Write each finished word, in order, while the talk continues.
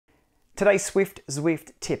Today's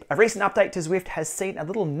Zwift tip. A recent update to Zwift has seen a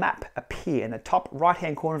little map appear in the top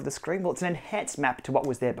right-hand corner of the screen. Well, it's an enhanced map to what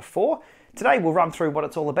was there before. Today we'll run through what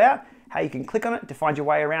it's all about, how you can click on it to find your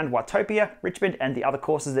way around Watopia, Richmond, and the other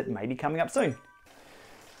courses that may be coming up soon.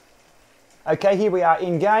 Okay, here we are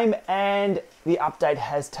in game and the update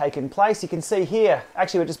has taken place. You can see here,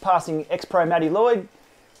 actually we're just passing ex-pro Matty Lloyd.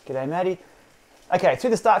 G'day Matty. Okay,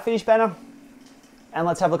 through the start finish banner. And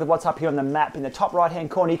let's have a look at what's up here on the map in the top right hand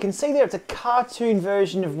corner. You can see there it's a cartoon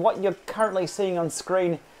version of what you're currently seeing on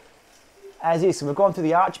screen as is. So we've gone through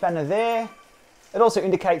the arch banner there. It also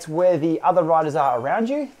indicates where the other riders are around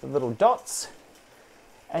you, the little dots.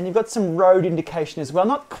 And you've got some road indication as well.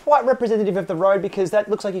 Not quite representative of the road because that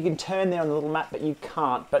looks like you can turn there on the little map, but you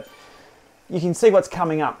can't. But you can see what's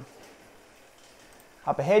coming up.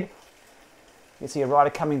 Up ahead, you see a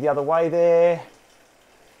rider coming the other way there.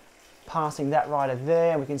 Passing that rider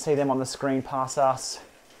there. We can see them on the screen pass us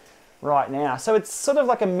right now. So it's sort of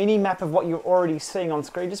like a mini map of what you're already seeing on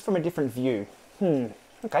screen, just from a different view.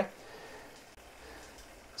 Okay.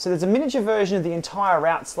 So there's a miniature version of the entire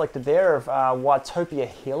route selected there of Watopia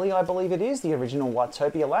Hilly, I believe it is, the original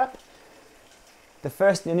Watopia lap.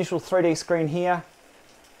 The initial 3D screen here,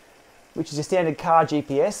 which is a standard car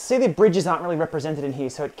GPS. See, the bridges aren't really represented in here,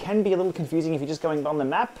 so it can be a little confusing if you're just going on the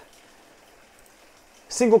map.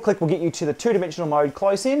 Single click will get you to the two-dimensional mode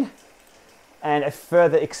close in and a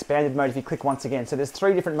further expanded mode if you click once again. So there's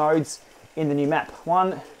 3 different modes in the new map.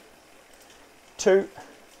 1, 2,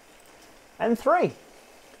 and 3.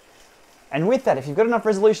 And with that, if you've got enough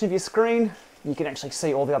resolution of your screen, you can actually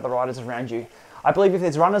see all the other riders around you. I believe if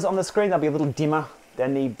there's runners on the screen, they'll be a little dimmer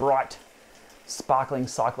than the bright, sparkling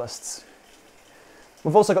cyclists.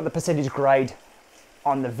 We've also got the percentage grade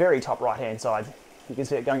on the very top right-hand side. You can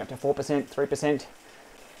see it going up to 4%, 3%.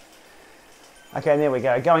 Okay, and there we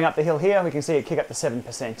go. Going up the hill here, we can see it kick up to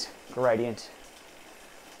 7% gradient.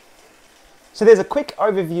 So there's a quick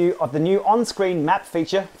overview of the new on-screen map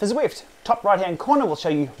feature for Zwift. Top right-hand corner will show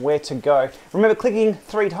you where to go. Remember, clicking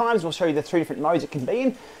 3 times will show you the 3 different modes it can be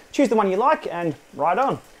in. Choose the one you like and ride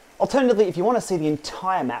on. Alternatively, if you want to see the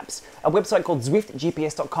entire maps, a website called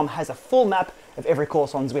ZwiftGPS.com has a full map of every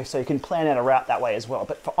course on Zwift, so you can plan out a route that way as well.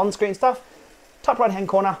 But for on-screen stuff, top right-hand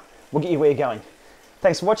corner will get you where you're going.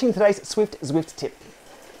 Thanks for watching today's Zwift tip.